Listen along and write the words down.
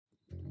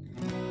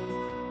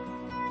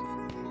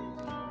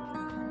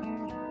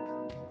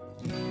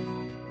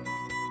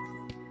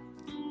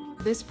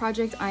This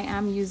project I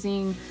am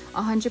using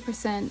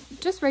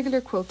 100% just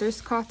regular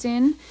quilters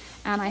cotton,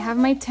 and I have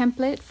my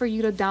template for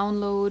you to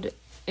download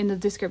in the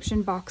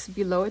description box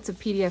below. It's a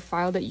PDF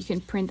file that you can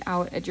print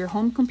out at your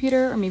home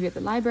computer or maybe at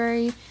the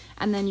library,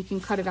 and then you can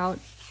cut it out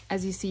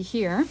as you see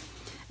here.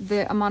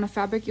 The amount of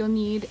fabric you'll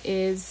need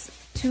is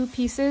 2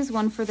 pieces,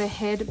 one for the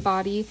head,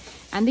 body,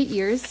 and the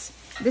ears.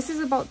 This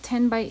is about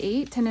 10 by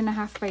 8,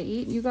 10.5 by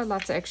 8. You got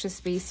lots of extra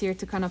space here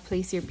to kind of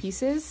place your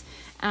pieces.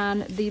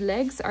 And the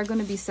legs are going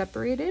to be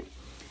separated.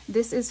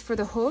 This is for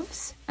the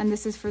hooves and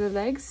this is for the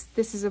legs.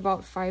 This is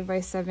about 5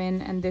 by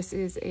 7 and this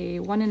is a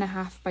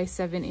 1.5 by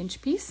 7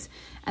 inch piece.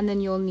 And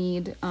then you'll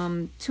need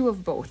 2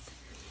 of both.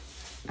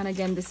 And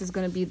again, this is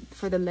going to be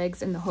for the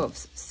legs and the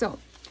hooves. So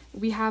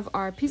we have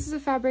our pieces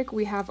of fabric,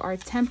 we have our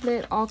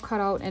template all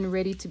cut out and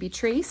ready to be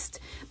traced.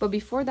 But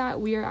before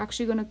that, we are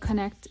actually going to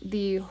connect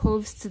the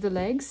hooves to the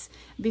legs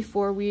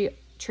before we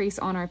trace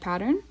on our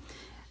pattern.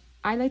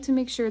 I like to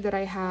make sure that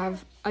I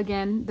have,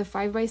 again, the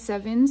 5 by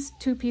 7s,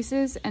 2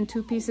 pieces and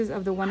 2 pieces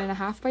of the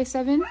 1.5 by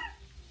 7.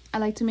 I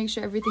like to make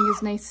sure everything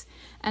is nice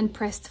and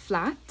pressed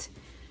flat.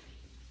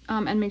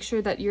 And make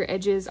sure that your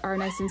edges are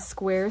nice and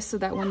square so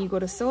that when you go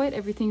to sew it,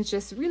 everything's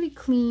just really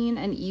clean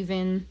and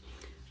even.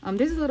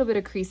 There's a little bit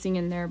of creasing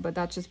in there, but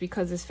that's just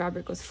because this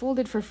fabric was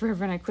folded for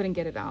forever and I couldn't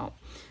get it out.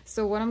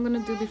 So what I'm going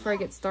to do before I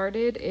get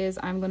started is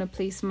I'm going to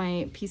place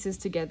my pieces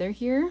together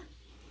here.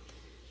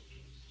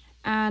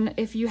 And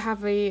if you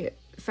have a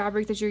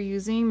fabric that you're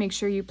using, make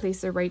sure you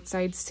place the right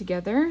sides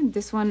together.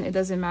 This one, it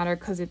doesn't matter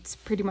because it's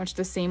pretty much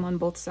the same on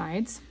both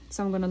sides.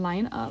 So I'm going to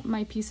line up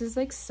my pieces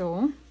like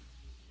so.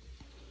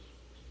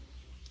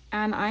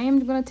 And I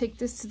am going to take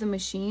this to the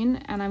machine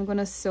and I'm going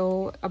to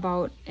sew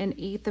about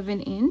 1/8 of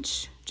an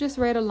inch just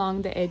right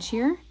along the edge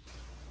here.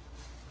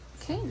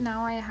 Okay,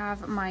 now I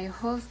have my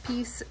hoof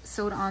piece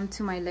sewed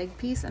onto my leg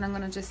piece and I'm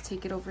going to just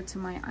take it over to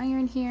my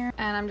iron here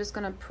and I'm just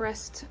going to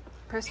press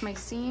my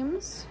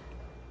seams.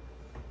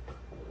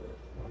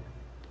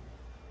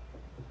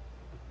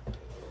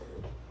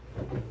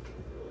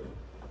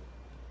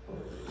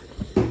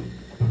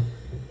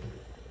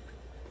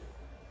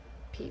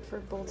 Repeat for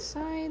both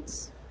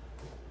sides.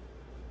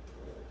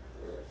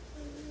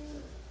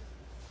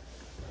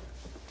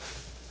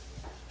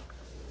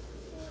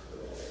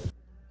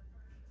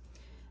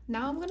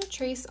 Now I'm going to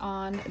trace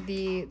on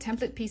the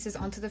template pieces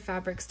onto the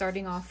fabric,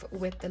 starting off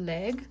with the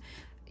leg.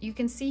 You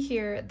can see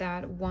here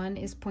that one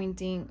is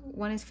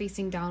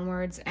facing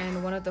downwards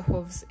and one of the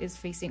hooves is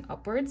facing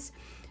upwards.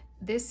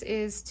 This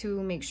is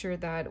to make sure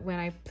that when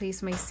I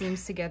place my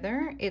seams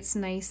together, it's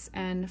nice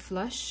and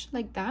flush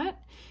like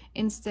that,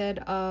 instead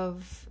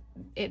of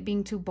it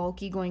being too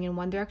bulky going in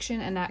one direction,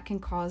 and that can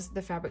cause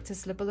the fabric to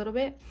slip a little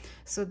bit.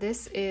 So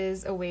this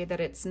is a way that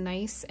it's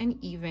nice and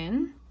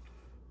even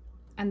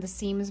and the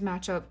seams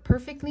match up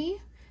perfectly,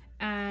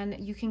 and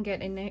you can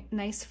get a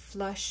nice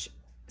flush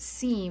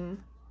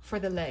seam for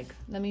the leg.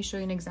 Let me show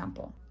you an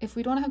example. If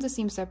we don't have the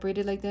seam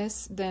separated like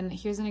this, then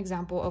here's an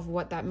example of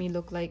what that may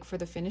look like for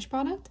the finished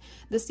product.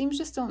 The seams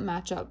just don't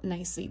match up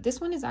nicely. This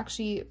one is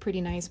actually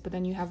pretty nice, but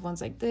then you have ones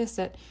like this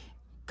that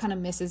kind of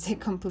misses it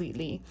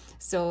completely.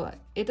 So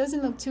it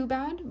doesn't look too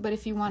bad, but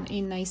if you want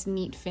a nice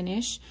neat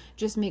finish,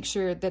 just make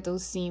sure that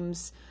those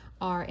seams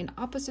are in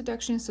opposite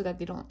directions so that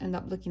they don't end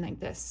up looking like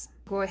this.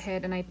 Go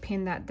ahead and I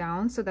pin that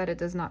down so that it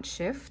does not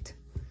shift.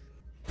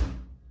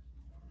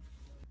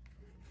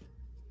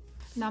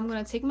 Now I'm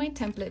going to take my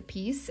template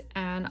piece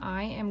and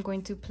I am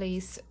going to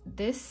place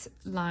this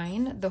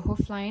line, the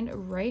hoof line,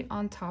 right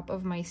on top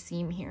of my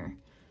seam here.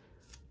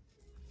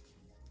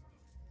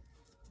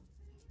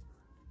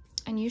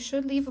 And you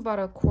should leave about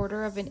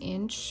 1/4 of an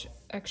inch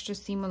extra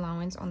seam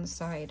allowance on the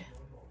side.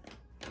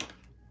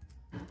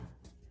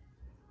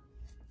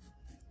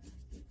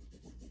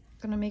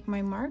 Gonna make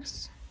my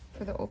marks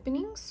for the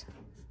openings.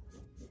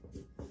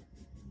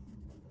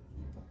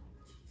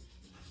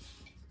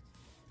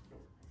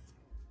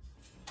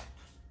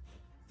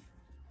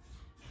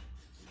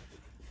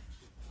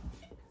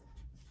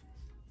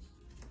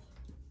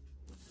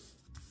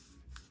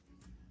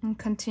 And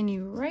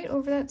continue right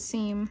over that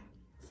seam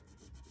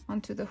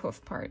onto the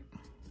hoof part.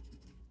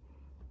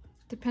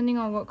 Depending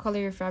on what color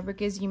your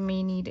fabric is, you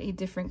may need a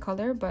different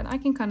color, but I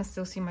can kind of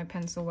still see my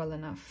pencil well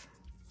enough.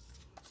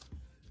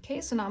 Okay,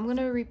 so now I'm going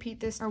to repeat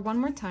this one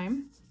more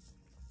time.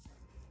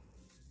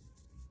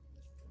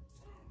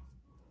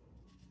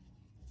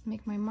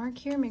 Make my mark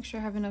here, make sure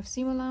I have enough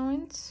seam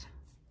allowance.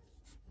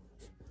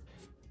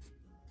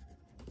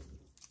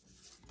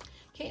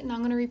 Okay, now I'm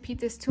going to repeat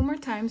this 2 more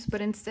times,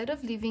 but instead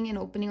of leaving an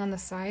opening on the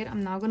side,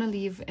 I'm now going to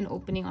leave an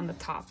opening on the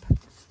top.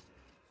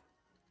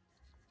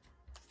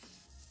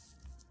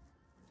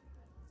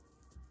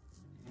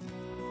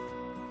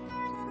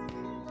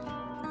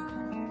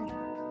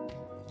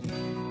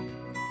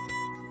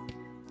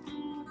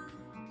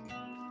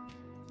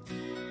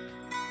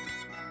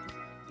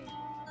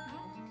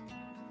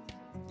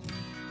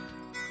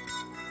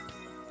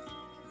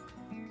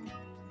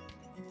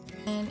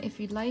 And if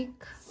you'd like,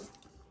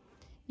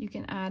 you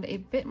can add a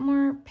bit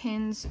more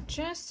pins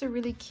just to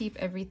really keep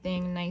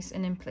everything nice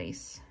and in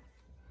place.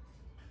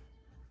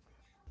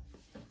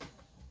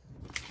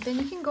 Then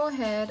you can go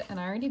ahead, and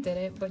I already did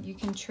it, but you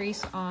can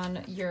trace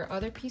on your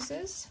other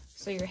pieces.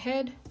 So your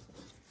head,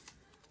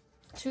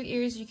 2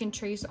 ears, you can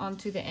trace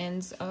onto the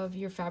ends of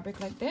your fabric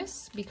like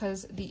this,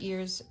 because the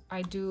ears,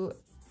 I do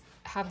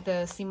have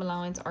the seam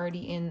allowance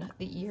already in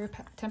the ear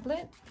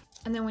template.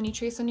 And then when you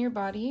trace on your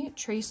body,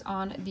 trace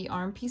on the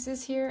arm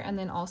pieces here, and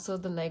then also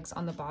the legs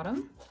on the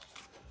bottom.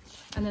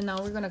 And then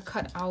now we're gonna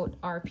cut out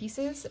our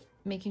pieces,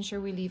 making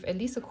sure we leave at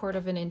least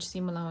 1/4 inch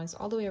seam allowance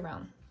all the way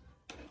around.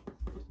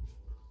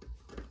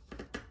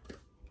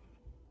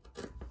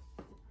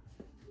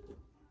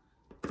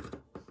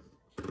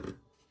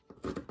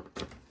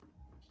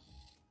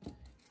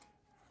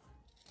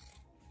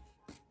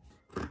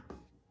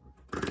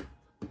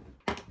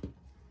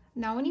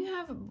 Now when you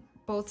have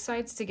both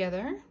sides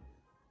together,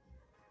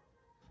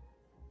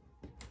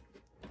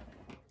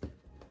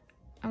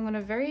 I'm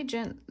gonna very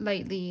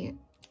lightly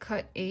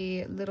cut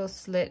a little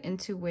slit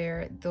into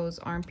where those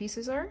arm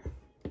pieces are.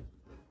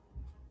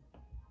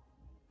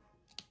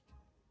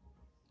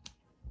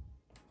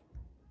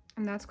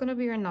 And that's gonna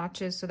be our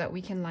notches so that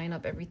we can line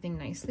up everything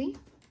nicely.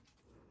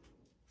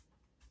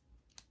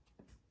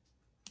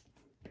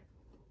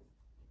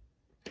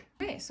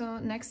 Okay, so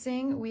next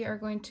thing, we are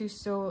going to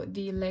sew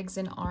the legs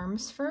and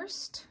arms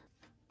first.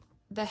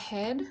 The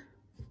head,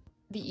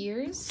 the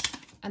ears,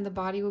 and the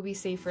body will be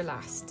saved for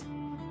last.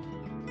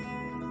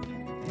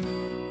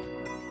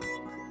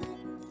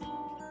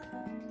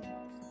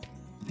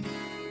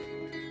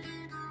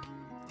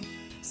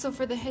 So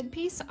for the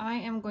headpiece, I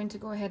am going to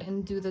go ahead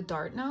and do the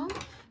dart now.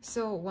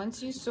 So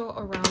once you sew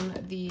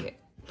around the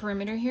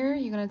perimeter here,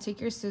 you're gonna take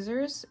your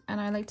scissors,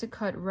 and I like to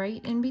cut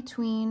right in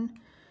between,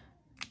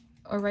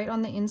 or right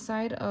on the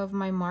inside of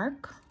my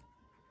mark.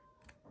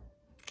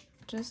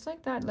 Just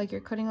like that, like you're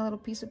cutting a little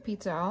piece of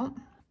pizza out.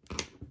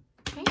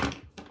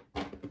 Okay.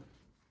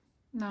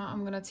 Now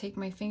I'm gonna take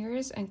my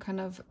fingers and kind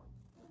of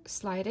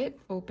slide it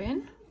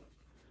open.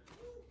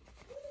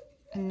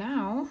 And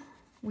now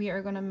we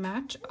are gonna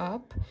match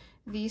up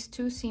these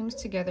 2 seams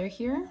together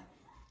here.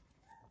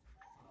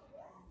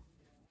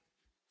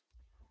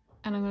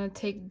 And I'm gonna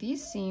take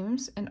these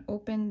seams and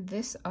open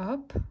this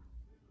up.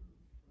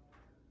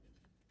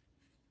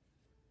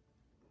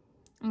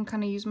 And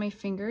kind of use my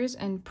fingers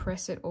and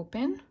press it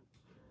open.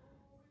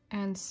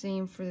 And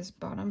same for this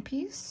bottom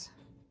piece.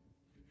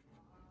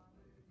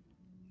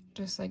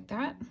 Just like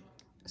that.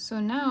 So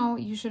now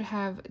you should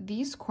have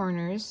these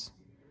corners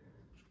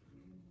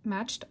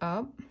matched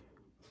up.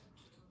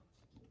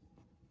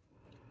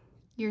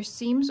 Your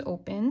seams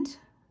opened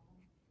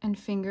and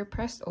finger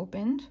pressed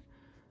opened.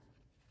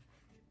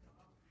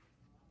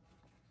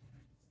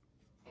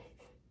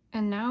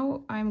 And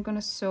now I'm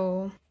gonna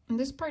sew. In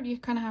this part, you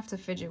kind of have to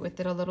fidget with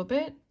it a little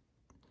bit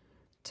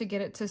to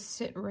get it to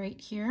sit right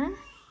here.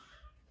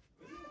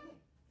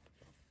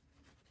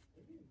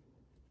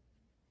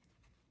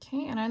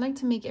 Okay, and I like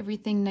to make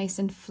everything nice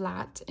and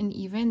flat and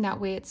even.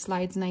 That way it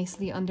slides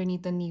nicely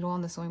underneath the needle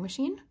on the sewing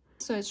machine.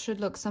 So it should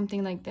look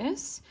something like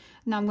this.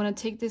 Now I'm gonna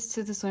take this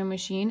to the sewing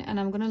machine, and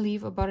I'm gonna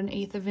leave about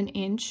 1/8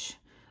 inch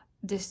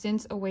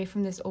distance away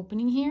from this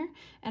opening here.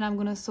 And I'm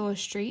gonna sew a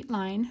straight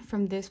line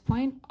from this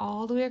point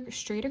all the way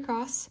straight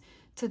across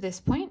to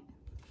this point.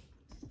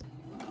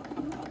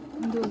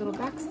 And do a little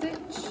back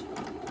stitch.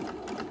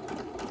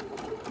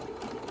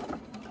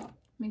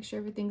 Make sure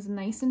everything's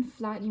nice and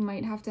flat. You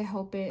might have to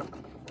help it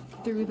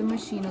through the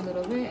machine a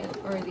little bit,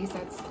 or at least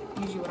that's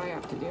usually what I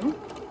have to do.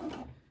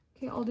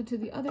 Okay, I'll do to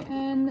the other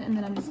end, and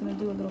then I'm just gonna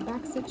do a little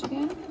back stitch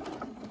again.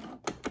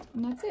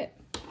 And that's it.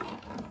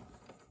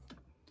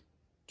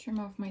 Trim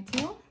off my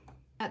tail.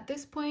 At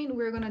this point,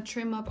 we're gonna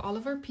trim up all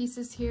of our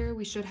pieces here.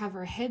 We should have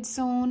our head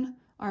sewn,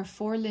 our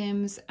 4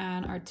 limbs,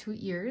 and our 2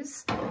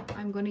 ears.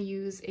 I'm gonna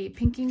use a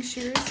pinking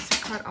shears to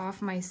cut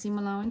off my seam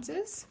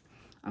allowances.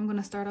 I'm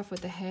gonna start off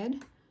with the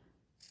head.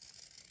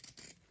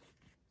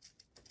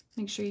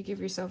 Make sure you give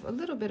yourself a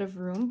little bit of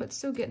room, but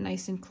still get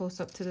nice and close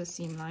up to the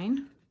seam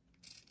line.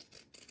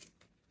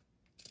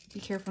 Be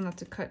careful not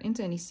to cut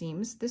into any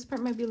seams. This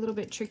part might be a little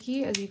bit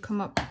tricky as you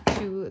come up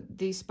to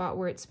the spot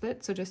where it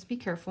split, so just be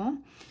careful.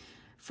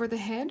 For the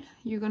head,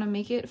 you're gonna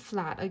make it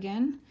flat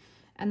again,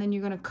 and then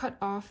you're gonna cut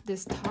off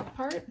this top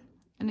part,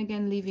 and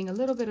again, leaving a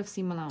little bit of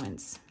seam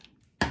allowance,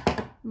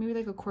 maybe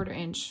like 1/4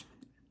 inch.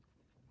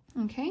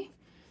 Okay,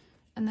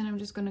 and then I'm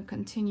just gonna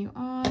continue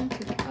on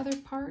to the other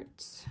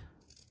parts.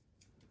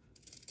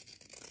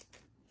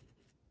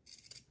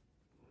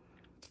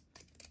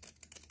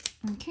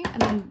 Okay,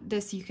 and then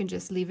this, you can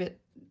just leave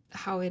it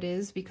how it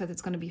is because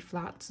it's going to be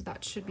flat, so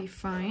that should be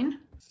fine.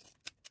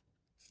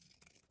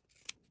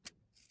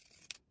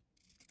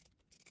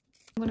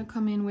 I'm going to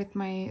come in with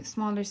my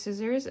smaller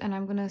scissors, and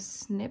I'm going to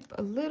snip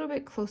a little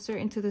bit closer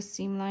into the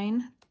seam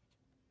line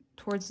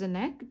towards the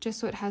neck, just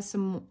so it has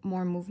some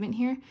more movement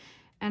here.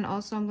 And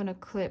also I'm going to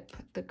clip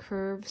the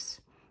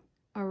curves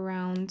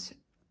around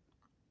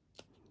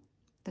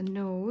the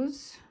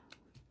nose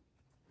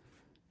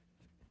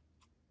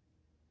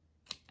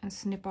and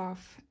snip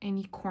off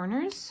any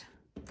corners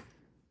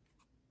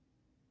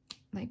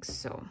like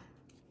so.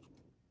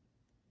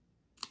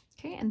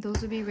 Okay, and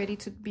those will be ready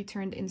to be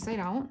turned inside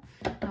out.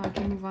 Now I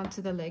can move on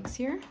to the legs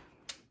here.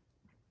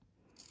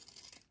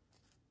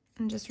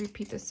 And just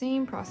repeat the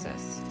same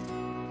process.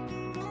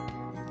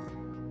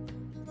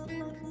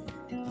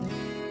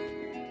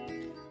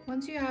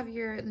 Once you have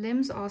your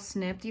limbs all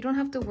snipped, you don't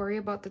have to worry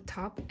about the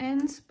top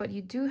ends, but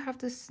you do have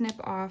to snip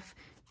off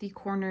the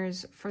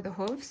corners for the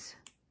hooves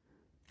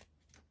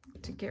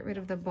to get rid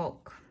of the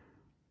bulk.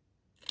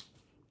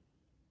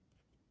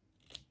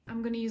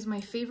 I'm going to use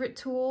my favorite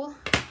tool,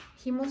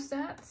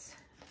 hemostats,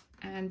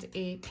 and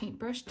a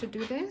paintbrush to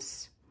do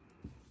this.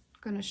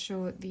 I'm going to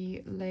show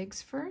the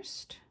legs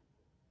first.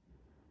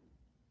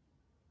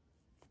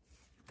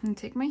 And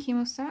take my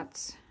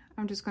hemostats.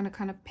 I'm just going to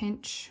kind of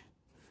pinch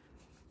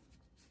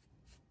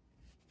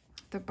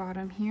the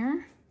bottom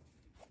here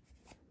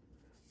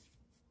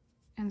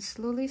and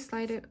slowly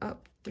slide it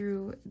up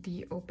through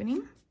the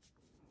opening.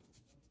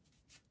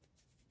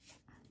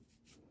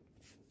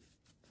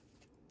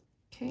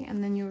 Okay,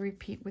 and then you'll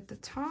repeat with the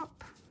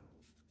top.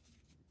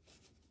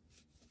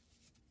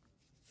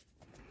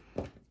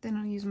 Then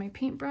I'll use my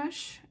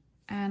paintbrush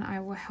and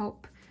I will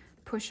help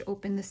push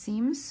open the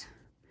seams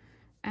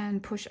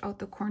and push out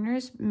the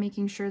corners,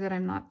 making sure that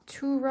I'm not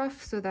too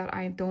rough so that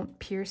I don't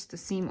pierce the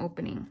seam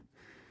opening,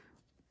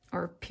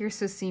 or pierce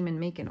the seam and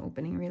make an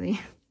opening,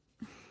 really.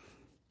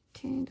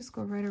 Okay, just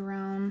go right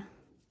around.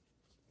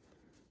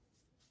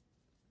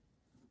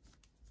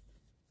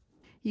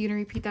 You're gonna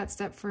repeat that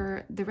step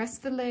for the rest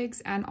of the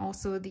legs and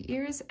also the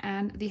ears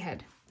and the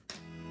head.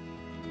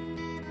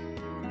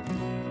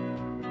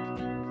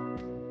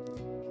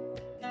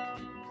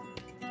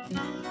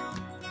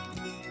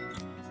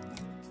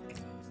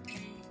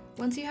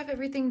 Once you have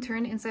everything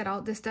turned inside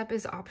out, this step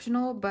is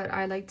optional, but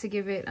I like to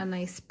give it a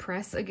nice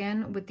press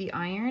again with the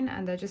iron,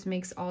 and that just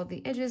makes all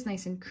the edges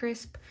nice and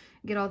crisp,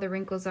 get all the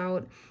wrinkles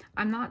out.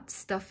 I'm not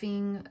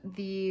stuffing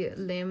the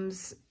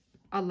limbs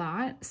a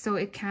lot, so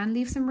it can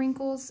leave some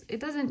wrinkles.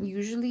 It doesn't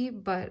usually,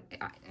 but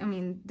I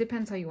mean,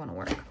 depends how you want to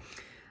work.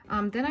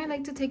 Then I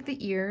like to take the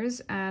ears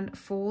and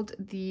fold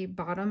the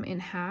bottom in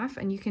half,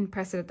 and you can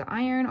press it at the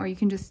iron, or you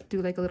can just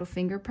do like a little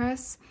finger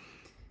press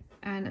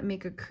and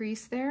make a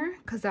crease there,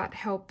 because that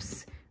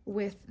helps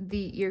with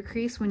the ear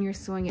crease when you're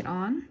sewing it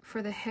on.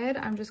 For the head,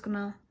 I'm just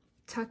gonna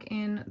tuck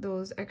in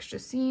those extra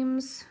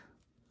seams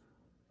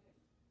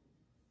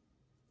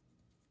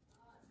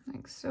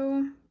like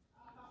so,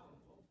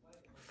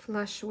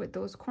 flush with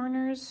those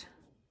corners,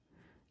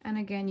 and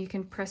again you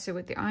can press it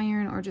with the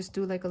iron or just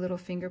do like a little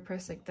finger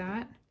press like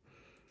that.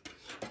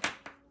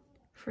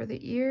 For the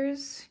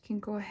ears, you can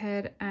go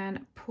ahead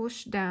and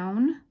push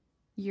down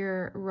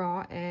your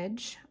raw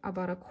edge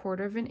about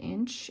 1/4 of an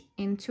inch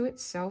into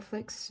itself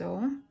like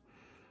so.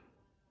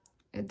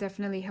 It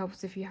definitely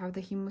helps if you have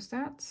the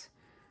hemostats.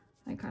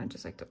 I kind of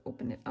just like to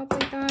open it up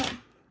like that.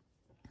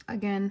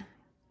 Again,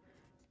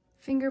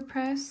 finger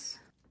press.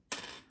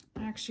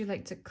 I actually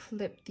like to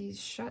clip these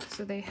shut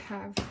so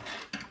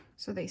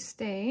they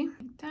stay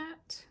like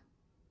that.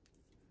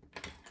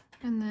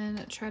 And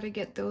then try to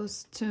get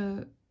those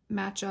to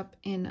match up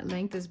in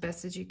length as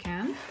best as you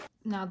can.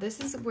 Now this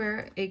is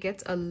where it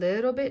gets a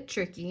little bit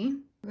tricky.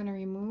 We're gonna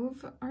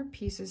remove our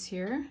pieces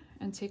here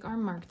and take our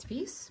marked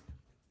piece.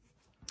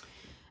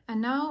 And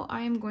now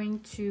I am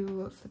going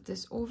to flip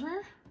this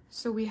over.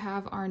 So we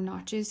have our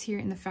notches here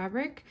in the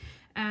fabric.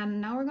 And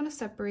now we're gonna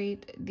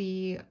separate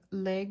the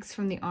legs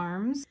from the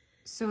arms.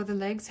 So the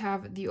legs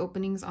have the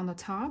openings on the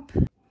top,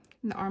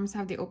 and the arms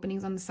have the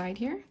openings on the side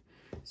here.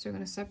 So we're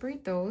gonna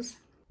separate those.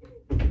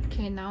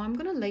 Okay, now I'm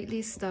gonna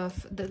lightly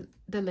stuff the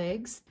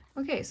legs.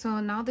 Okay, so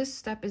now this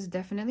step is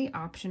definitely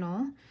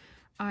optional.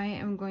 I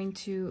am going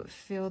to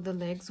fill the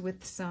legs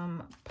with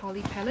some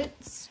poly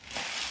pellets.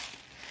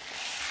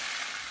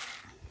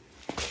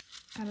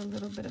 Add a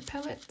little bit of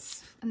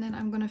pellets, and then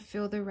I'm gonna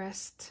fill the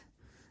rest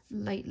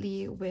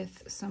lightly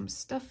with some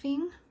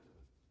stuffing.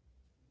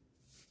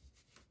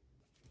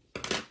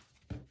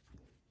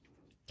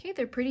 Okay,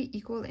 they're pretty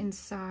equal in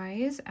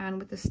size and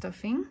with the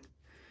stuffing.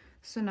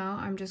 So now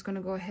I'm just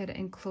gonna go ahead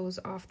and close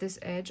off this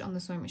edge on the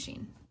sewing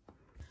machine.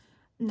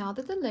 Now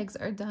that the legs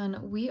are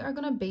done, we are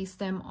gonna base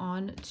them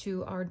on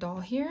to our doll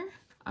here.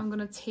 I'm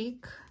gonna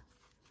take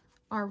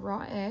our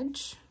raw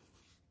edge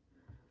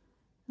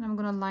and I'm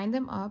gonna line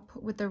them up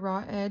with the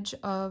raw edge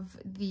of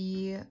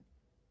the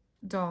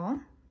doll.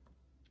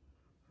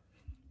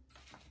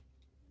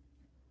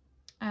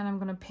 And I'm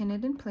gonna pin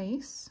it in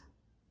place.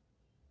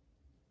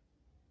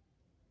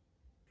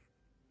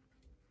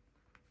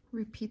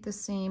 Repeat the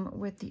same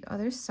with the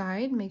other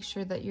side. Make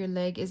sure that your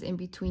leg is in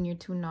between your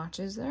two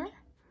notches there.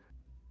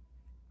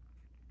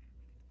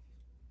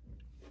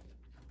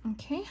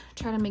 Okay,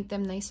 try to make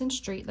them nice and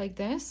straight like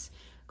this.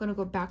 I'm gonna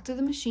go back to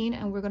the machine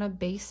and we're gonna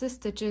base the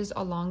stitches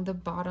along the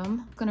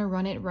bottom. I'm gonna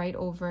run it right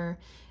over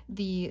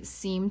the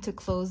seam to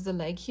close the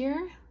leg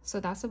here. So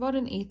that's about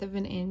 1/8 of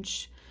an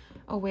inch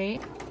away.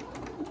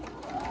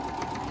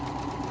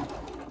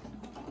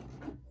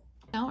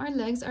 Now our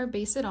legs are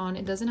basted on.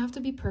 It doesn't have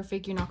to be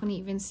perfect. You're not going to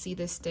even see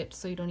this stitch,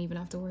 so you don't even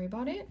have to worry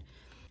about it.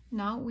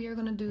 Now we are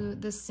gonna do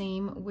the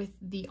same with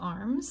the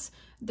arms.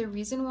 The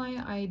reason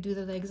why I do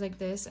the legs like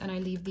this and I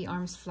leave the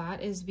arms flat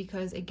is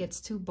because it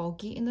gets too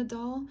bulky in the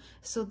doll.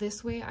 So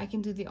this way I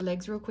can do the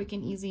legs real quick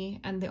and easy,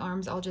 and the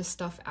arms I'll just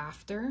stuff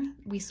after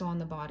we sew on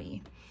the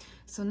body.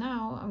 So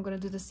now I'm gonna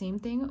do the same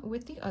thing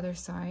with the other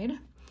side.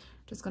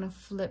 Just gonna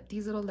flip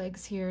these little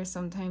legs here.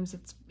 Sometimes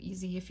it's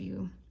easy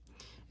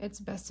it's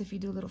best if you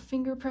do a little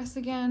finger press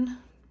again.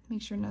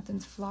 Make sure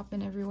nothing's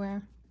flopping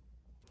everywhere.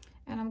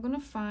 And I'm gonna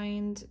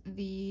find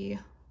the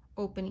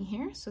opening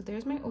here. So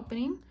there's my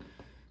opening.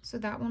 So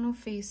that one will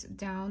face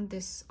down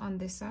on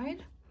this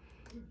side.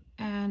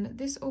 And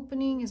this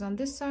opening is on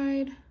this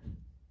side.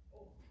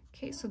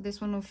 Okay, so this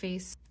one will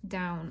face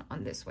down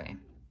on this way.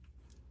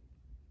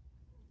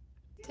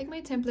 Take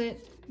my template.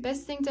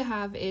 Best thing to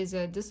have is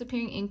a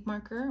disappearing ink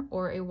marker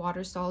or a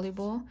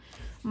water-soluble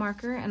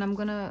marker. And I'm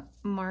gonna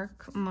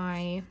mark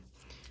my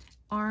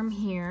arm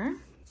here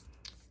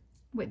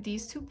with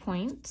these 2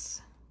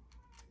 points.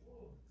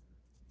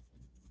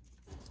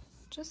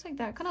 Just like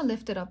that, kind of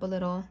lift it up a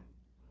little.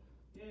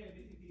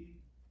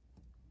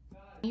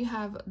 You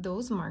have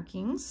those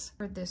markings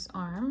for this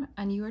arm,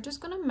 and you are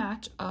just gonna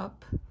match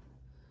up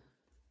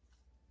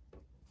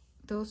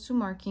those 2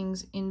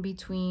 markings in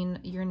between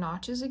your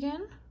notches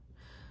again.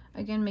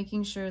 Again,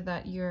 making sure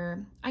that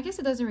I guess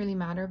it doesn't really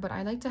matter, but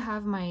I like to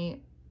have my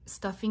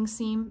stuffing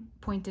seam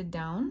pointed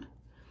down.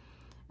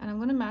 And I'm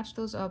gonna match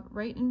those up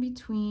right in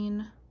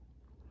between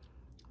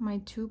my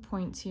 2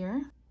 points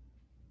here.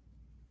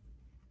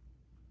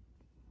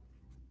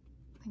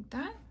 Like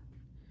that.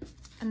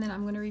 And then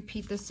I'm going to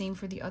repeat the same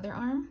for the other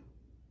arm.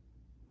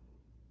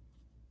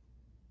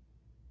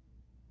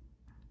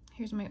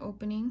 Here's my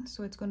opening,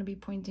 so it's going to be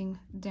pointing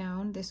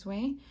down this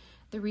way.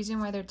 The reason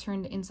why they're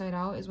turned inside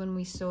out is when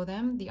we sew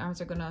them, the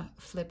arms are going to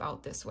flip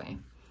out this way.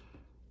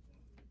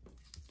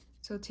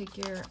 So take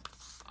your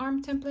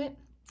arm template,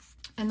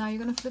 and now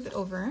you're going to flip it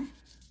over.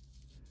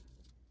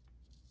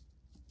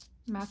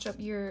 Match up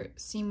your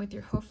seam with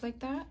your hoof like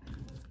that.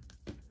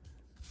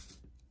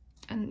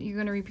 And you're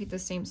going to repeat the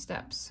same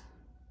steps.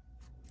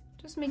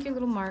 Just make your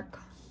little mark.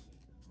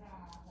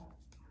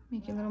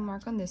 Make your little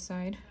mark on this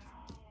side.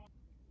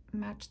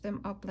 Match them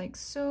up like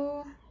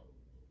so.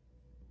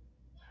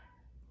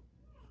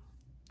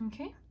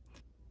 Okay.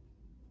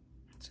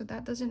 So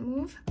that doesn't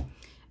move.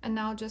 And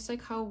now, just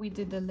like how we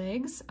did the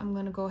legs, I'm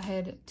going to go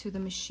ahead to the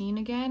machine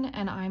again,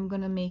 and I'm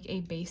going to make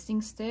a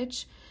basting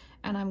stitch,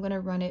 and I'm going to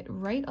run it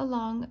right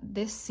along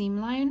this seam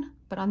line,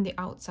 but on the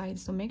outside.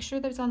 So make sure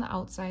that it's on the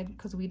outside,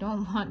 because we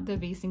don't want the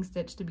basting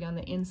stitch to be on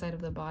the inside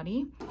of the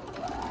body.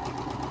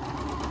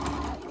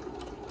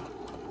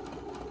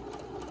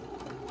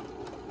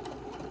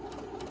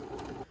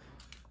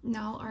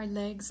 Now our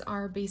legs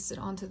are basted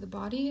onto the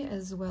body,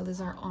 as well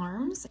as our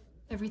arms.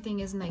 Everything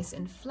is nice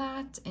and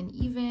flat and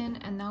even,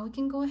 and now we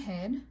can go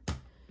ahead,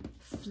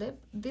 flip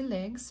the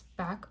legs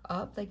back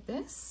up like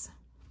this.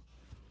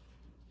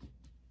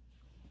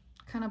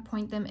 Kind of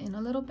point them in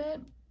a little bit.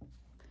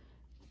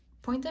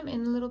 Point them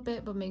in a little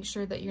bit, but make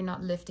sure that you're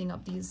not lifting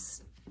up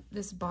this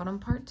bottom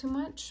part too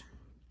much.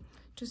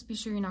 Just be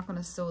sure you're not going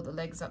to sew the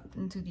legs up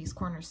into these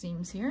corner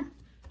seams here.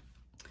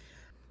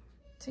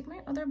 Take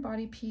my other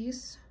body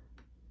piece.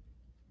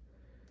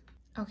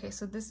 Okay,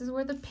 so this is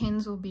where the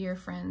pins will be your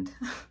friend.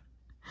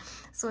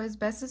 So as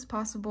best as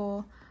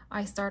possible,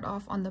 I start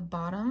off on the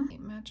bottom. Okay,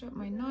 match up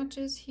my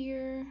notches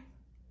here.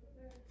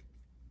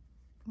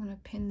 I'm going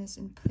to pin this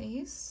in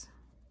place.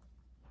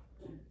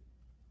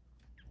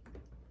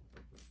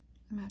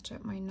 Match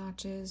up my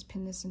notches,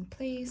 pin this in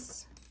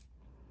place.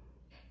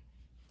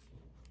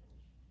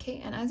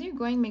 Okay, and as you're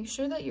going, make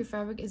sure that your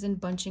fabric isn't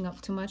bunching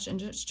up too much, and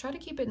just try to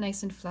keep it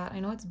nice and flat.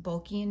 I know it's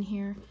bulky in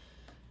here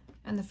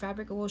and the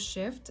fabric will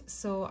shift,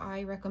 so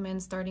I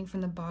recommend starting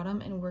from the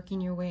bottom and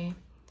working your way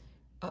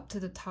up to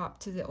the top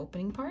to the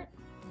opening part.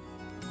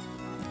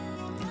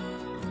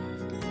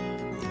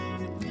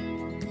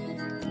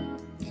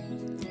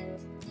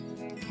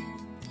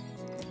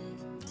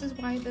 This is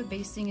why the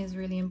basting is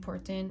really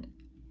important.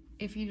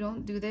 If you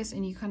don't do this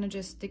and you kind of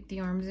just stick the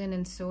arms in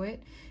and sew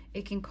it,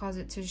 it can cause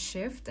it to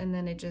shift, and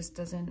then it just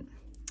doesn't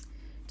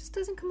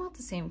come out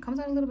the same. It comes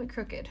out a little bit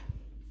crooked.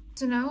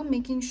 So now,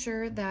 making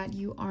sure that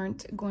you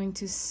aren't going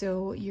to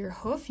sew your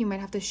hoof, you might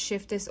have to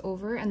shift this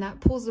over, and that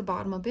pulls the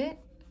bottom a bit.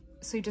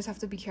 So you just have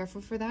to be careful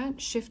for that.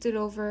 Shift it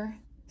over,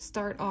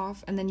 start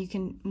off, and then you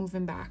can move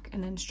them back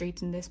and then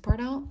straighten this part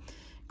out.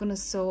 I'm gonna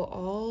sew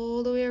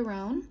all the way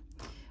around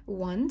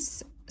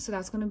once. So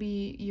that's gonna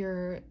be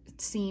your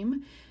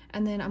seam.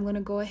 And then I'm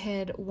gonna go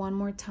ahead one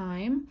more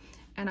time,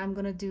 and I'm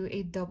gonna do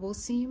a double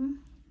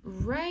seam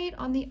right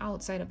on the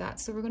outside of that.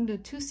 So we're gonna do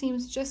 2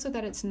 seams just so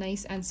that it's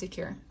nice and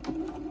secure.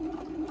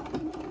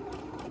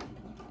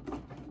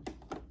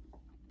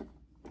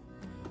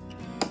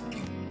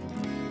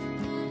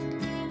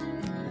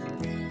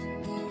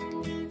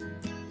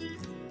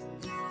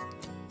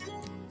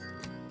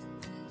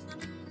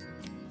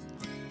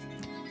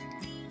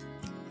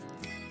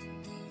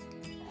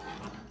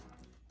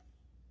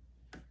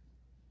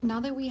 Now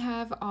that we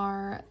have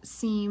our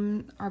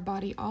seam, our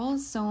body all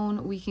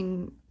sewn, we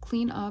can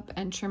clean up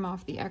and trim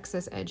off the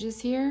excess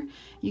edges here.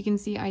 You can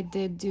see I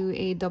did do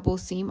a double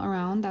seam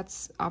around.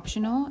 That's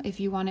optional. If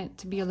you want it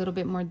to be a little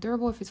bit more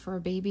durable, if it's for a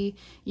baby,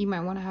 you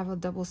might want to have a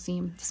double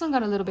seam. This one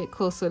got a little bit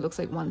close, so it looks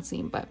like one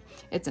seam, but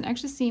it's an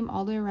extra seam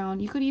all the way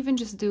around. You could even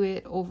just do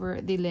it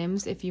over the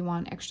limbs if you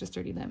want extra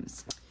sturdy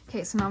limbs.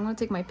 Okay, so now I'm going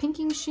to take my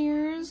pinking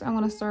shears. I'm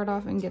going to start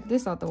off and get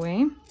this out the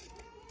way.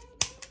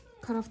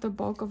 Cut off the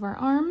bulk of our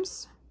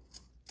arms.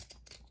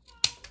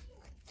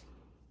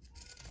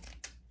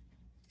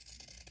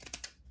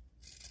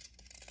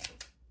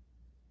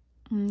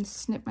 And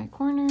snip my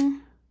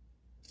corner.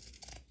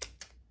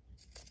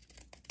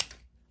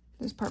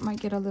 This part might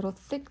get a little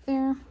thick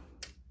there.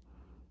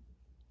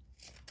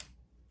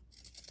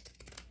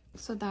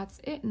 So that's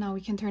it. Now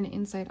we can turn it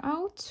inside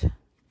out.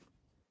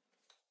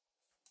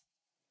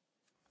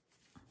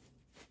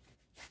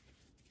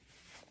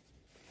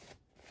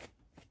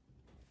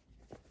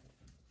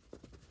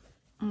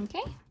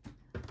 Okay,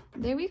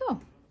 there we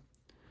go.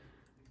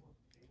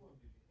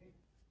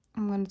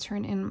 I'm going to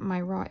turn in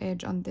my raw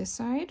edge on this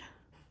side.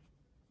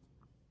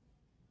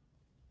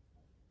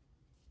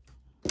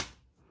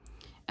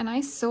 And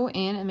I sew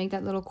in and make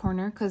that little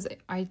corner because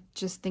I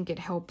just think it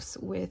helps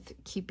with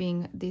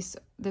keeping this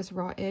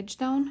raw edge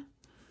down.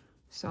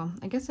 So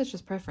I guess that's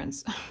just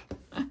preference.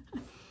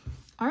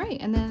 All right,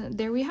 and then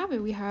there we have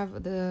it. We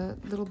have the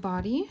little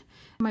body.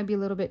 It might be a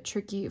little bit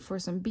tricky for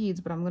some beads,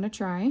 but I'm gonna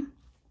try.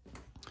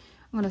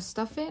 I'm gonna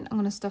stuff it. I'm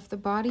gonna stuff the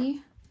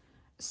body,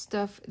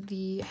 stuff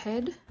the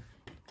head,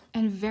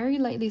 and very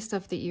lightly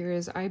stuff the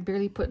ears. I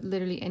barely put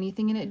literally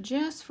anything in it,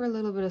 just for a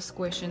little bit of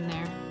squish in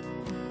there.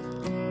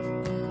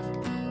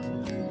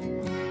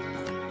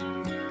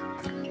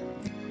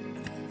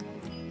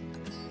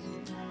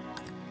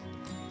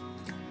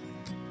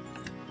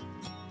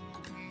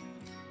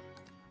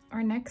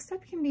 Our next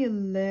step can be a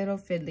little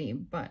fiddly,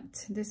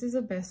 but this is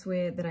the best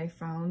way that I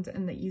found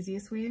and the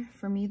easiest way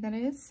for me, that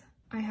is.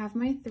 I have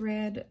my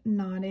thread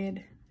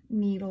knotted,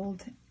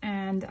 needled,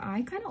 and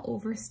I kind of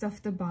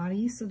overstuff the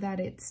body so that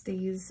it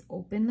stays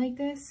open like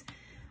this.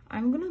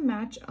 I'm gonna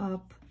match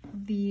up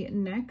the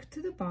neck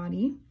to the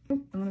body.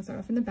 I'm gonna start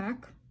off in the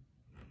back.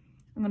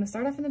 I'm gonna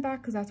start off in the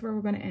back because that's where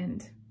we're gonna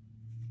end.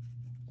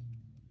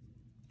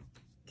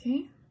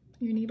 Okay,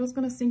 your needle's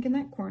gonna sink in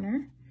that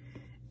corner.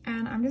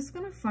 And I'm just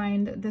gonna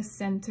find the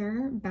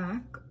center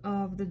back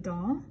of the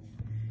doll,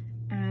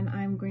 and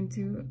I'm going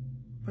to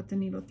put the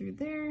needle through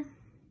there.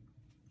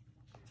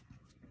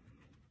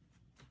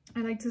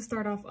 I like to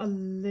start off a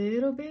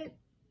little bit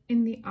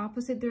in the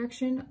opposite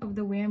direction of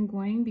the way I'm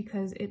going,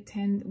 because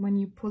when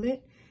you pull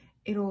it,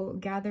 it'll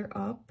gather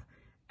up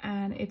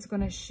and it's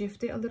gonna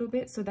shift it a little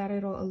bit so that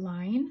it'll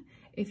align.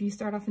 If you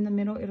start off in the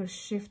middle, it'll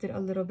shift it a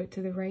little bit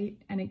to the right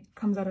and it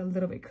comes out a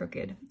little bit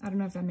crooked. I don't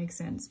know if that makes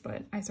sense,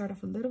 but I start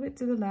off a little bit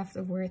to the left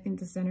of where I think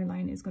the center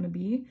line is gonna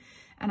be.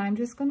 And I'm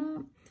just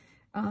gonna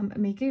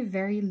make a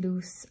very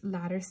loose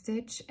ladder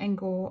stitch and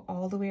go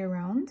all the way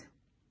around.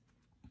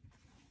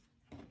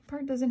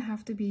 Part doesn't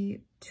have to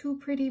be too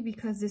pretty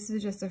because this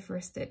is just a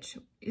first stitch.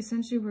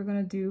 Essentially, we're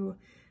gonna do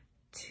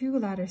 2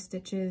 ladder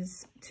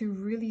stitches to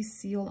really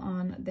seal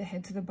on the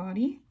head to the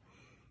body.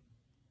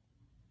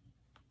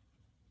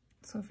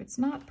 So if it's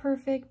not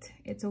perfect,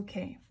 it's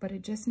okay, but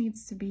it just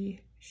needs to be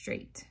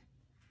straight.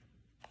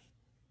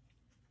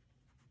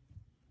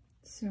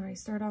 So I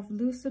start off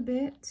loose a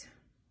bit.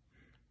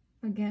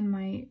 Again,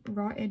 my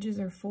raw edges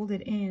are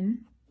folded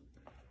in.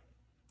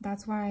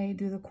 That's why I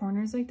do the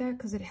corners like that,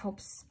 because it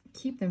helps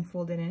keep them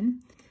folded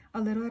in.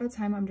 A little at a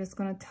time, I'm just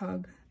gonna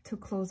tug to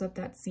close up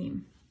that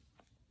seam,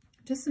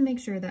 just to make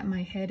sure that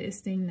my head is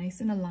staying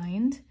nice and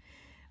aligned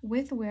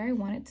with where I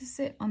want it to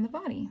sit on the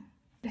body.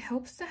 It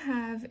helps to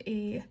have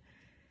a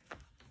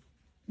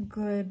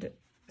good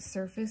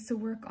surface to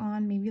work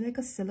on, maybe like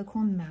a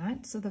silicone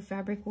mat, so the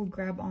fabric will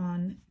grab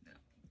on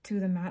to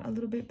the mat a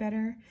little bit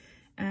better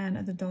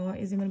and the doll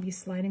isn't going to be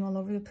sliding all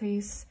over the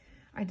place.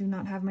 I do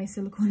not have my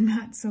silicone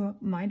mat, so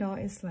my doll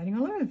is sliding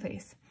all over the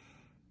place.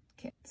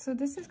 Okay, so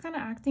this is kind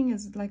of acting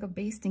as like a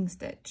basting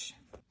stitch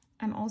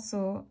and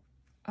also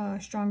a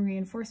strong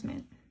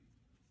reinforcement.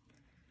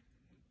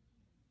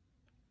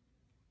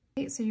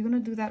 Okay, so you're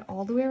going to do that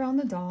all the way around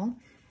the doll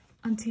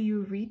until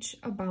you reach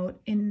about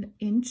an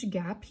inch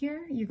gap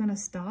here. You're gonna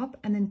stop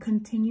and then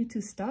continue to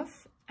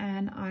stuff,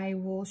 and I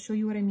will show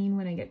you what I mean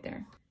when I get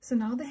there. So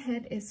now the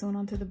head is sewn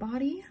onto the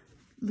body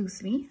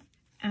loosely,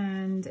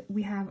 and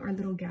we have our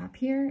little gap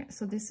here.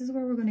 So this is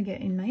where we're gonna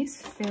get a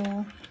nice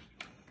fill.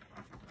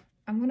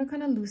 I'm gonna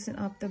kind of loosen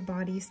up the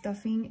body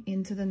stuffing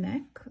into the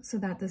neck so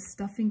that the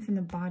stuffing from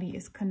the body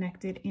is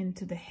connected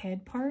into the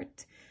head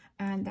part,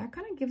 and that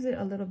kind of gives it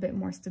a little bit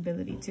more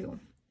stability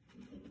too.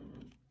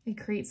 It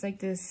creates like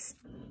this,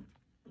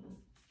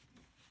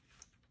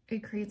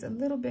 it creates a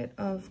little bit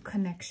of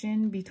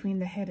connection between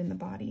the head and the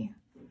body.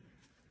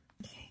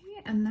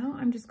 Okay, and now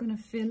I'm just gonna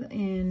fill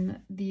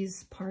in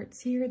these parts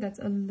here that's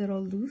a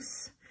little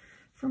loose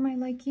for my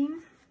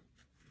liking,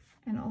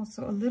 and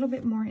also a little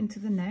bit more into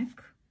the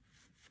neck.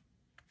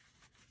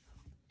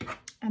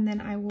 and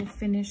then I will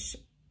finish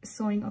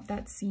sewing up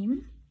that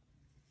seam,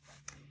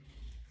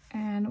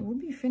 and we'll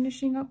be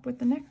finishing up with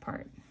the neck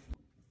part.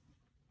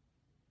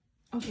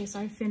 Okay, so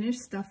I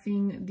finished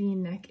stuffing the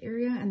neck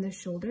area and the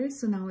shoulders,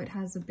 so now it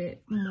has a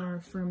bit more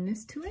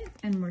firmness to it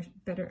and more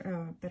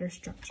better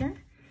structure.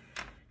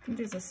 I think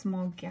there's a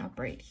small gap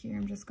right here.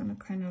 I'm just gonna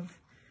kind of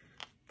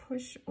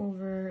push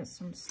over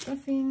some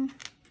stuffing.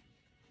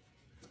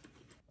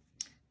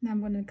 Now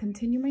I'm gonna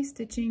continue my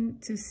stitching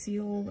to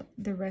seal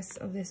the rest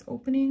of this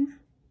opening.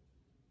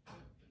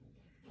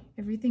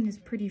 Everything is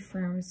pretty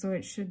firm, so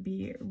it should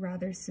be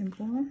rather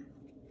simple.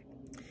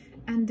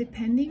 And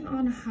depending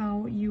on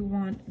how you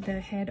want the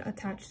head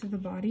attached to the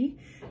body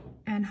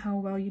and how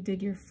well you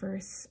did your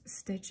first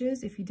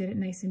stitches, if you did it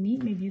nice and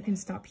neat, maybe you can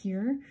stop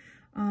here.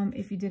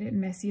 If you did it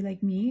messy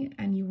like me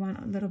and you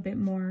want a little bit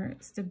more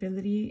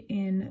stability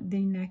in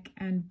the neck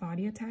and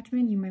body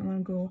attachment, you might want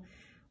to go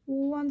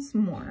once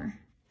more.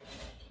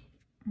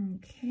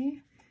 Okay,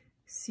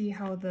 see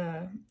how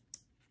the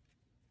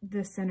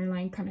center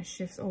line kind of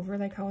shifts over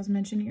like how I was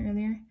mentioning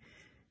earlier.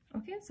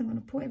 Okay, so I'm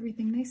going to pull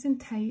everything nice and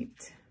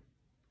tight.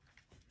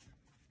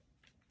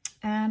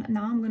 And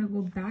now I'm going to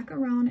go back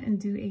around and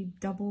do a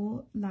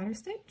double ladder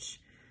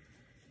stitch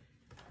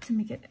to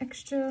make it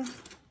extra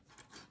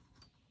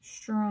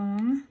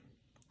strong.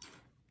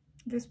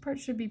 This part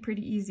should be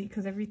pretty easy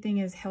because everything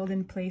is held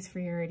in place for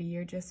you already.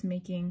 You're just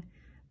making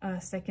a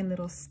second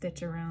little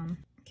stitch around.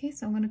 Okay,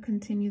 so I'm going to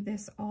continue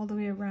this all the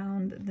way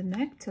around the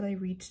neck till I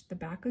reach the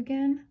back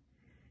again.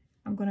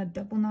 I'm going to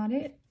double knot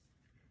it,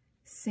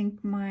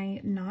 sink my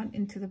knot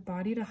into the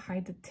body to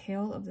hide the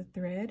tail of the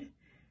thread,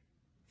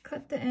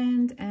 cut the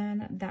end,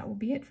 and that will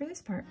be it for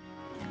this part.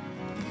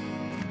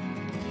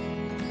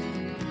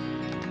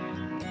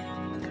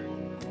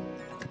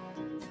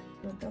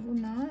 A double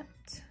knot,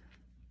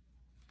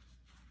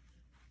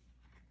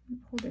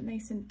 hold it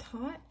nice and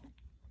taut.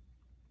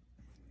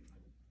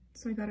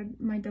 So I got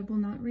my double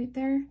knot right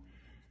there,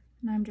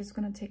 and I'm just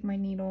going to take my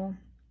needle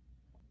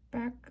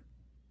back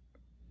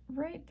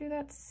right through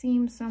that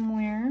seam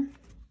somewhere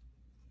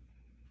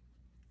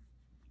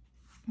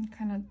and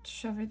kind of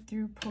shove it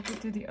through, poke it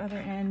through the other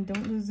end.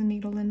 Don't lose the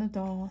needle in the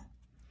doll.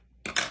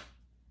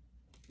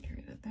 Get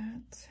rid of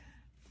that.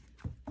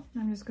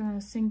 I'm just going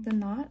to sink the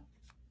knot.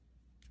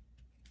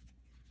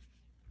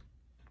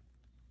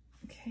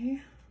 Okay.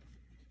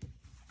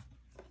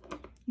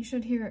 You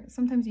should hear,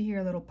 sometimes you hear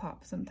a little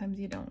pop, sometimes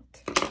you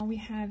don't. Now we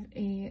have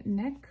a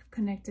neck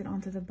connected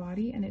onto the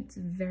body, and it's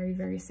very,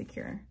 very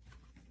secure.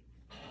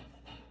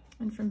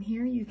 And from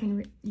here, you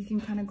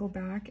can kind of go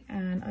back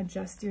and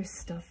adjust your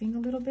stuffing a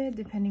little bit,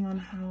 depending on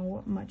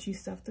how much you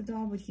stuff the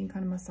doll, but you can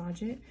kind of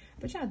massage it.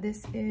 But yeah,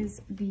 this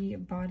is the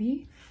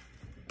body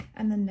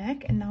and the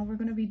neck, and now we're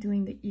going to be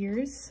doing the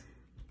ears.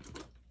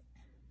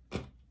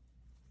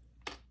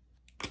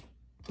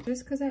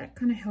 Just because that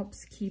kind of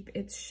helps keep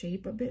its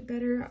shape a bit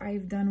better.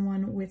 I've done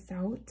one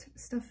without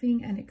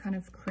stuffing, and it kind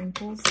of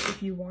crinkles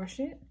if you wash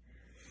it.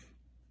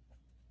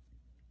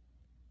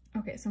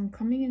 Okay, so I'm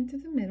coming into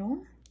the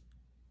middle.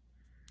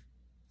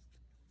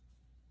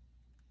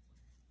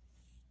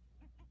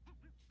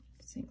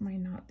 Sink my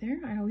knot there.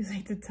 I always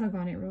like to tug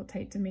on it real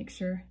tight to make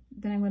sure.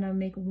 Then I'm going to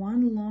make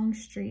one long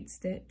straight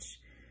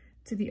stitch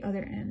to the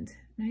other end.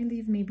 And I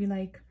leave maybe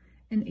like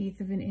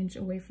 1/8 of an inch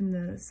away from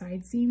the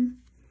side seam.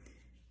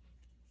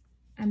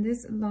 And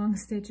this long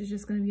stitch is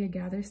just going to be a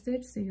gather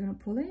stitch. So you're going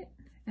to pull it,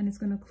 and it's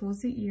going to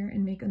close the ear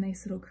and make a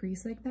nice little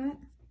crease like that.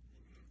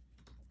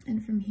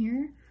 And from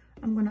here,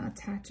 I'm going to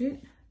attach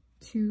it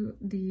to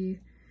the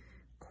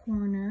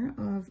corner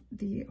of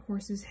the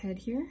horse's head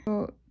here.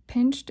 So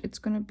pinched, it's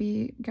going to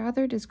be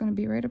gathered, it's going to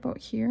be right about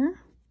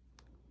here.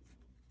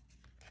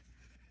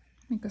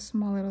 Make a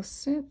small little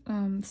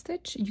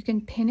stitch. You can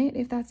pin it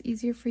if that's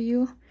easier for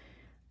you.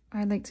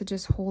 I like to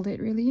just hold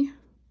it really.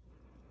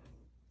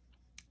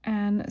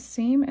 And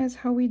same as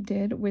how we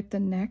did with the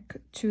neck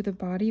to the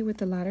body with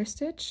the ladder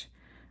stitch,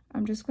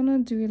 I'm just going to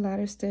do a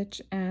ladder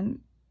stitch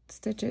and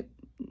stitch it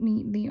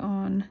neatly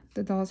on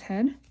the doll's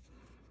head.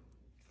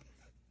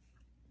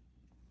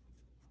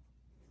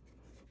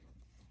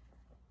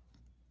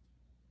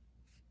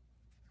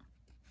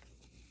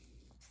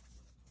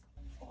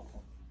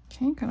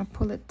 Okay, kind of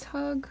pull it,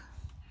 tug.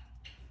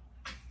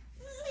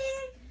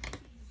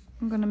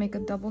 I'm going to make a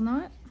double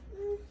knot.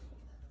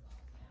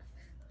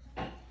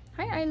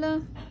 Hi,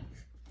 Isla.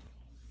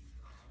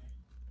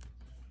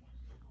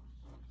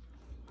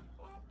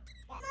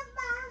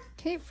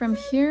 Okay, from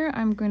here,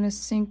 I'm going to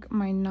sink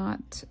my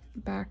knot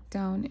back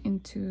down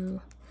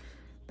into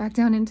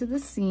the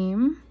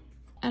seam.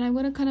 And I'm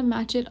going to kind of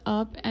match it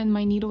up, and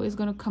my needle is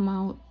going to come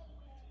out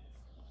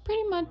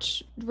pretty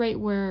much right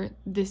where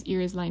this ear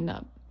is lined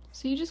up.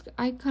 So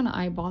I kind of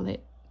eyeball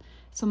it.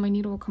 So my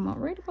needle will come out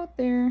right about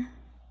there.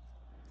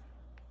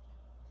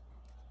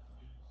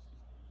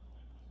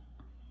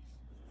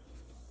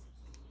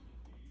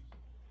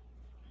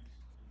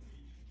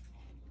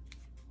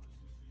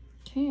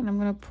 Okay, and I'm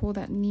going to pull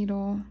that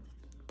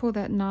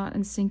knot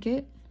and sink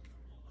it.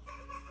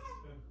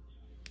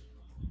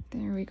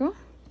 There we go.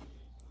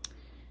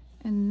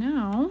 And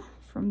now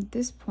from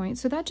this point.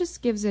 So that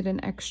just gives it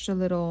an extra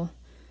little,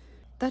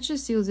 that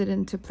just seals it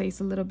into place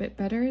a little bit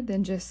better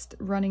than just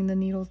running the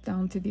needles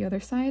down to the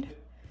other side,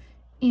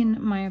 in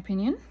my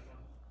opinion.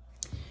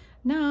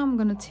 Now I'm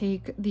gonna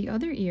take the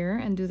other ear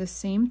and do the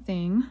same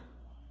thing.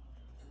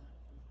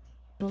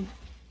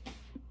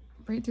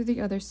 Right through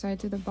the other side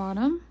to the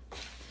bottom.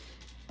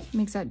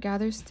 Makes that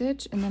gather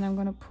stitch, and then I'm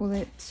gonna pull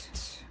it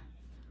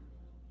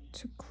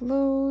to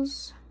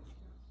close.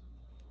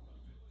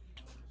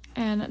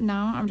 And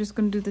now I'm just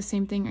gonna do the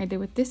same thing I did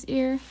with this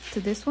ear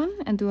to this one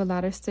and do a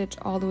ladder stitch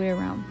all the way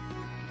around.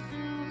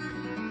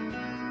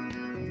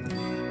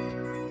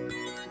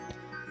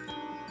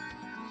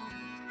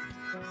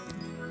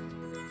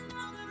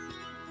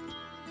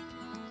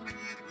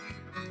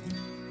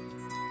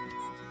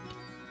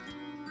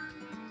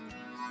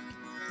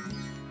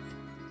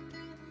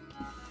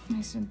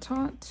 Nice and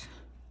taut.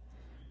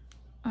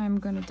 I'm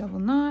gonna double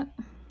knot.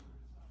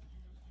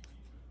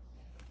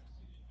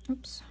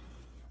 Oops.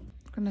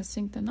 Gonna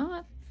sink the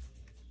knot.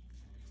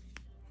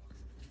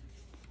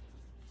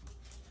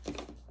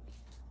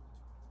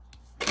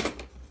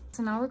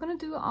 So now we're gonna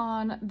do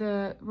on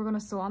the, we're gonna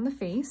sew on the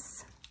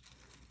face.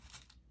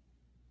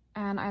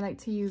 And I like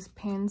to use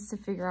pins to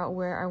figure out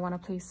where I wanna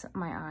place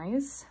my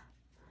eyes.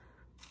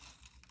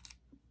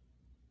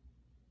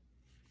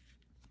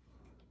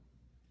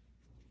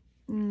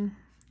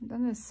 I've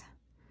done this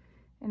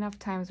enough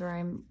times where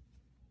I'm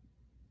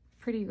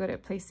pretty good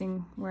at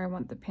placing where I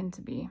want the pin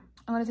to be.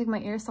 I'm gonna take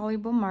my air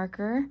soluble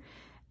marker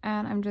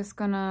and I'm just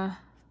gonna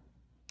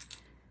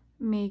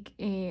make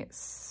a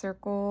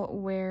circle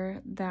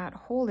where that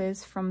hole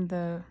is from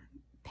the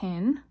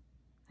pin,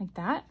 like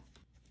that.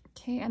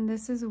 Okay, and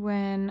this is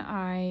when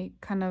I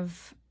kind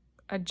of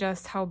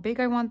adjust how big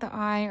I want the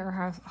eye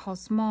or how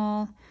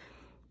small.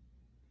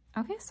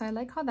 Okay, so I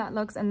like how that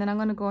looks, and then I'm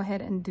gonna go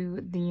ahead and do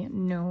the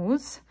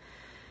nose.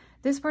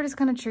 This part is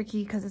kind of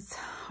tricky because it's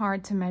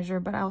hard to measure,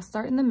 but I'll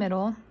start in the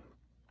middle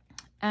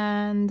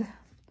and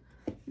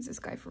use this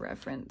guy for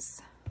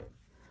reference.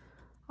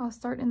 I'll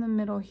start in the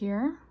middle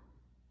here,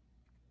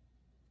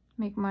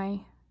 make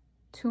my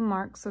 2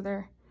 marks so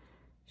they're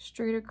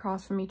straight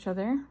across from each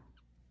other.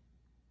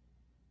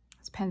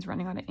 This pen's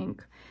running out of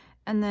ink.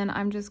 And then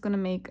I'm just gonna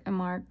make a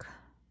mark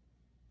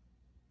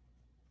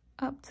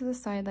up to the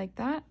side like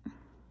that.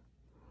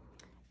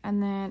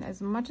 And then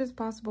as much as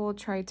possible,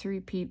 try to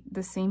repeat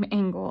the same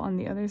angle on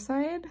the other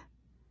side.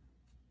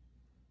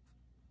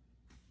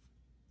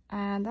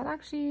 And that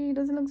actually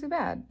doesn't look too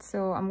bad.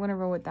 So I'm gonna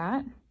roll with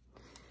that. I'm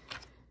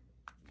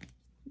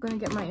gonna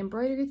get my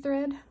embroidery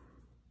thread,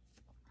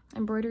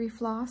 embroidery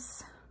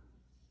floss.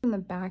 In the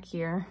back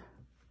here,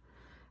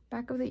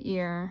 back of the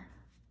ear,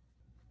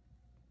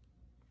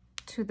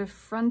 to the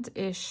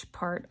front-ish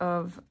part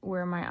of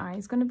where my eye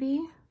is gonna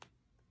be.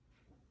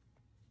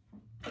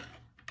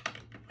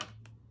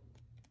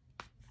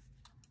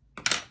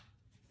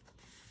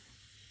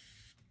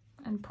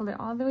 And pull it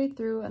all the way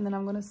through, and then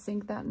I'm gonna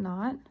sink that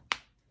knot.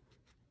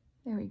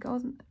 There we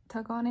go,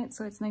 tug on it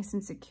so it's nice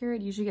and secure.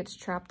 It usually gets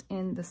trapped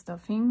in the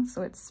stuffing,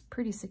 so it's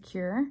pretty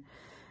secure.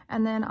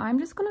 And then I'm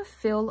just gonna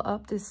fill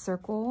up this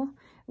circle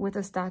with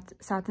a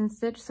satin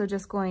stitch. So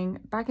just going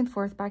back and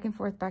forth, back and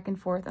forth, back and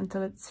forth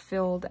until it's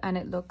filled and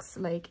it looks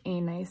like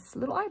a nice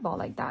little eyeball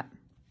like that.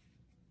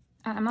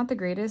 And I'm not the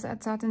greatest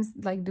at satins,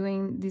 like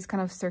doing these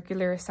kind of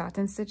circular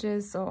satin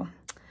stitches, so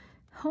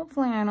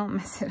hopefully I don't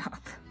mess it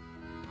up.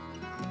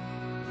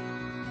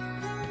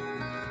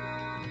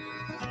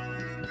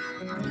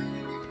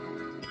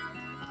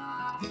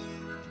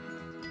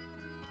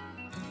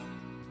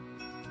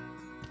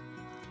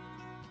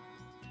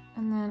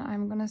 And then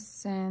I'm gonna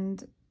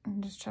send,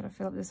 and just try to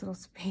fill up this little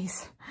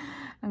space.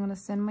 I'm gonna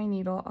send my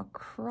needle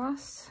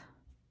across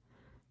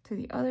to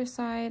the other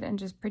side and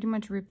just pretty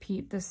much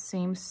repeat the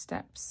same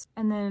steps.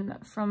 And then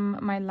from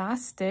my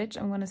last stitch,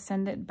 I'm gonna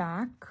send it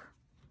back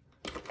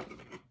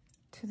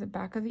to the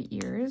back of the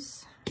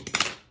ears.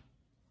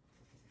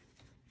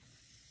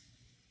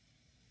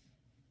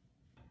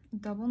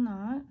 Double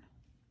knot.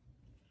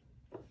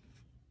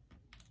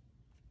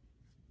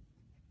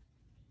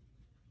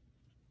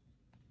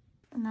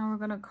 And now we're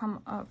gonna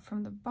come up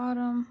from the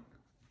bottom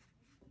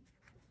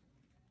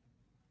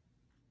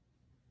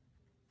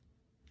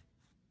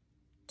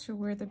to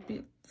where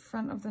the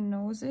front of the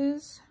nose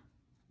is.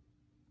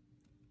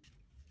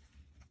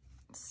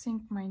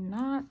 Sink my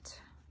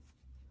knot.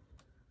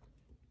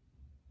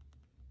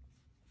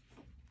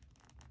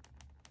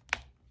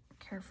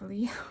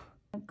 Carefully.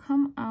 I'll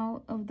come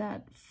out of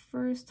that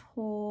first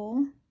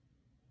hole.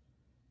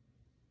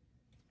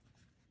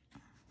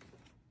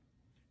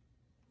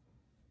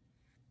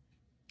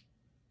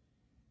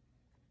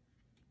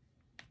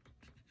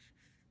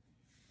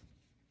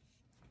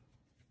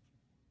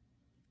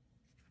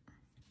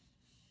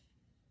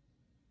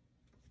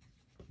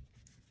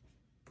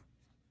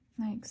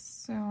 Like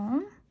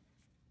so.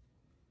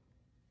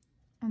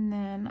 And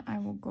then I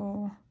will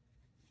go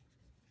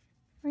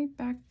right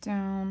back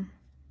down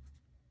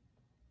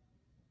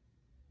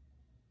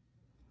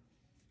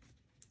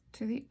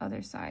to the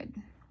other side.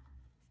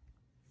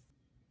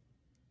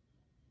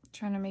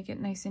 trying to make it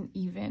nice and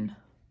even.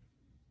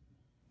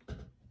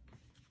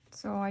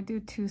 So I do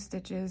 2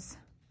 stitches.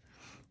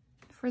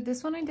 For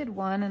this one I did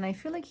 1, and I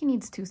feel like he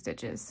needs 2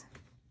 stitches.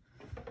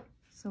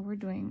 So we're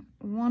doing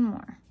 1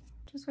 more,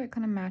 just so it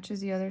kind of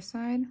matches the other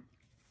side.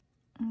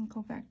 And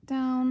go back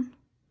down.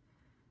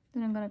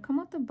 Then I'm gonna come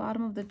out the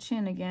bottom of the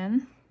chin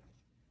again.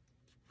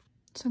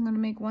 So I'm gonna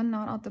make 1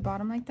 knot out the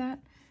bottom like that,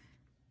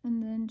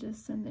 and then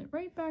just send it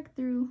right back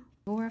through.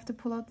 We'll have to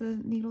pull out the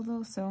needle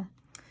though, so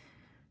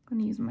I'm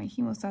gonna use my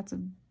hemostat to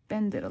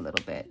bend it a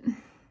little bit.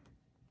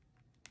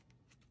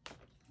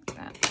 Like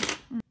that.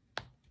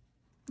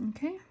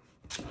 Okay.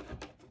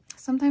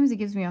 Sometimes it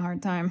gives me a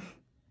hard time.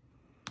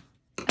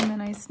 And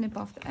then I snip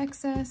off the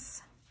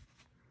excess.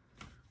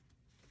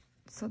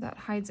 So that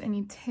hides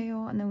any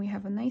tail, and then we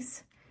have a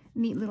nice,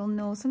 neat little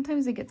nose.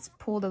 Sometimes it gets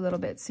pulled a little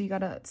bit, so you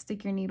gotta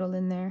stick your needle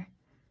in there,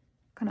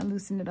 kind of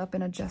loosen it up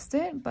and adjust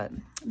it. But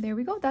there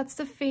we go, that's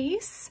the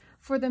face.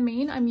 For the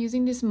mane, I'm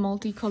using this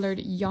multicolored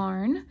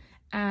yarn,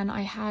 and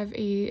I have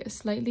a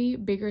slightly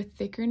bigger,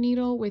 thicker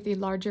needle with a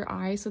larger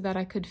eye so that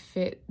I could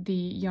fit the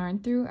yarn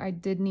through. I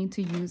did need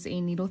to use a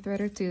needle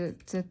threader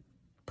to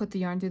put the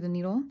yarn through the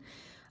needle,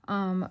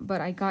 but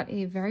I got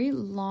a very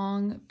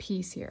long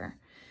piece here,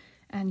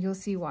 and you'll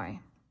see why.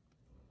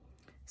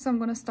 So I'm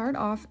going to start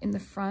off in the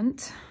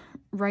front,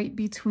 right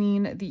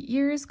between the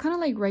ears, kind of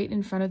like right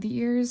in front of the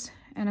ears,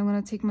 and I'm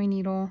going to take my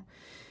needle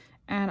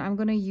and I'm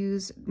going to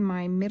use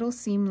my middle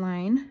seam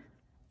line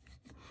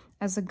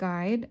as a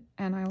guide,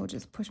 and I will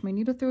just push my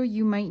needle through.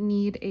 You might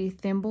need a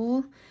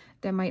thimble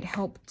that might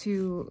help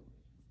to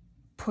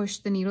push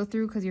the needle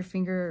through, because your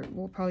finger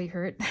will probably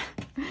hurt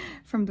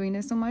from doing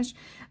this so much.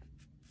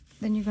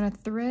 Then you're going to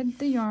thread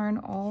the yarn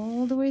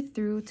all the way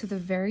through to the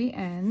very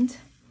end,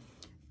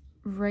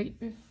 right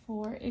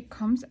before it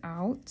comes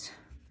out,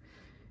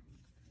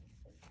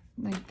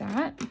 like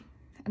that.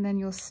 And then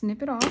you'll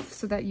snip it off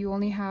so that you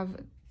only have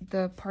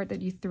the part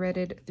that you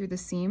threaded through the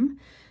seam.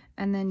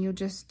 And then you'll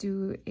just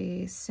do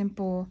a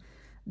simple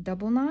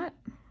double knot,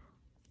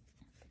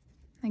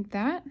 like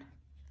that.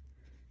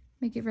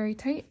 Make it very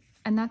tight,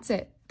 and that's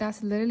it.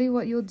 That's literally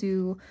what you'll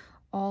do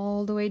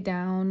all the way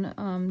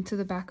down to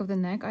the back of the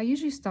neck. I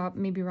usually stop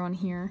maybe around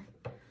here,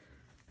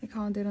 like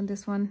how I did on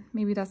this one.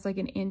 Maybe that's like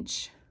an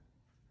inch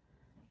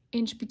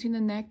between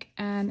the neck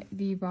and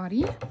the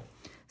body.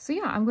 So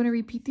yeah, I'm going to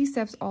repeat these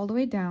steps all the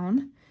way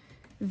down.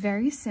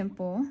 Very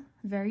simple,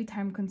 very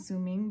time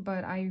consuming,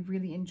 but I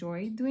really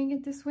enjoy doing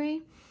it this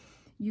way.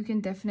 You can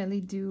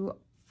definitely do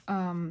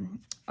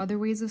other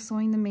ways of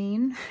sewing the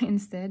mane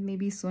instead,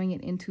 maybe sewing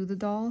it into the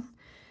doll.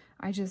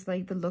 I just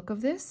like the look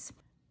of this.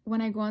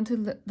 When I go onto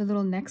the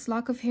little next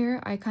lock of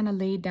hair, I kind of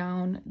lay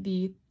down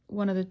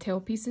one of the tail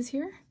pieces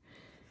here,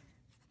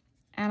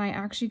 and I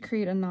actually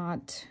create a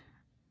knot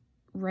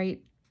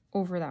right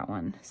over that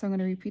one. So I'm going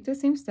to repeat the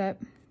same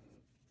step,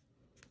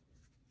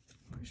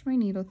 push my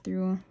needle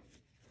through.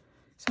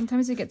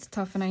 Sometimes it gets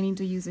tough and I need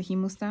to use the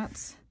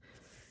hemostats.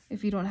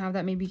 If you don't have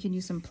that, maybe you can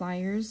use some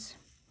pliers.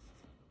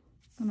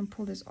 I'm going to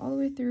pull this all the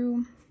way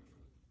through.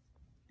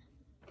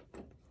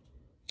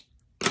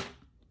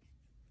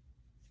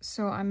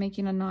 So I'm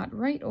making a knot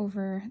right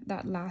over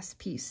that last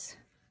piece.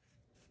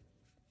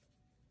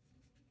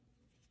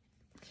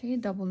 Okay,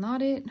 double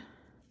knot it.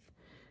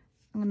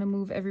 I'm going to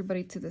move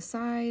everybody to the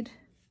side.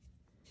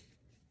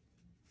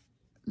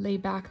 Lay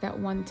back that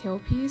one tail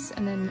piece,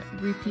 and then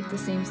repeat the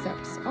same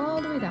steps all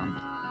the way down.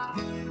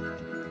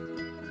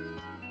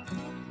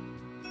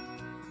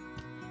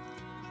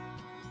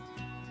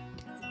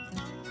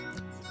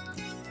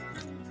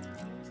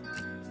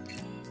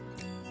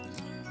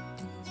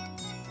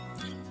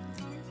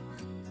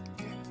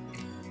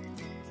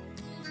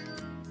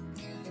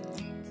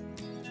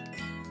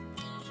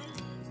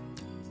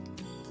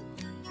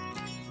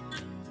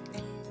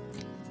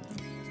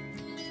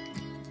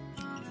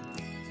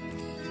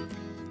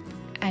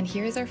 And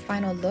here's our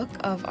final look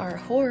of our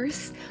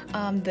horse.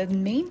 The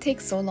mane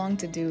takes so long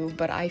to do,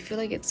 but I feel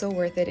like it's so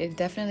worth it. It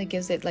definitely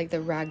gives it like the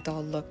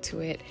ragdoll look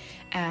to it.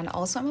 And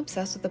also I'm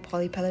obsessed with the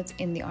poly pellets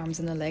in the arms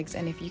and the legs,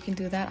 and if you can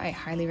do that, I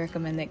highly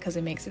recommend it because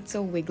it makes it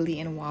so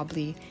wiggly and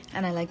wobbly,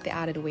 and I like the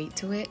added weight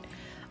to it.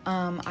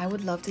 I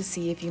would love to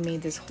see if you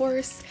made this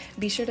horse.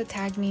 Be sure to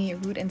tag me.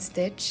 Root and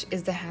Stitch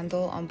is the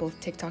handle on both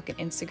TikTok and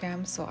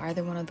Instagram, so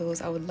either one of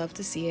those, I would love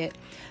to see it.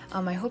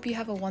 I hope you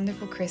have a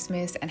wonderful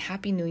Christmas and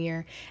Happy New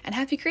Year, and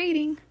happy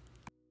creating!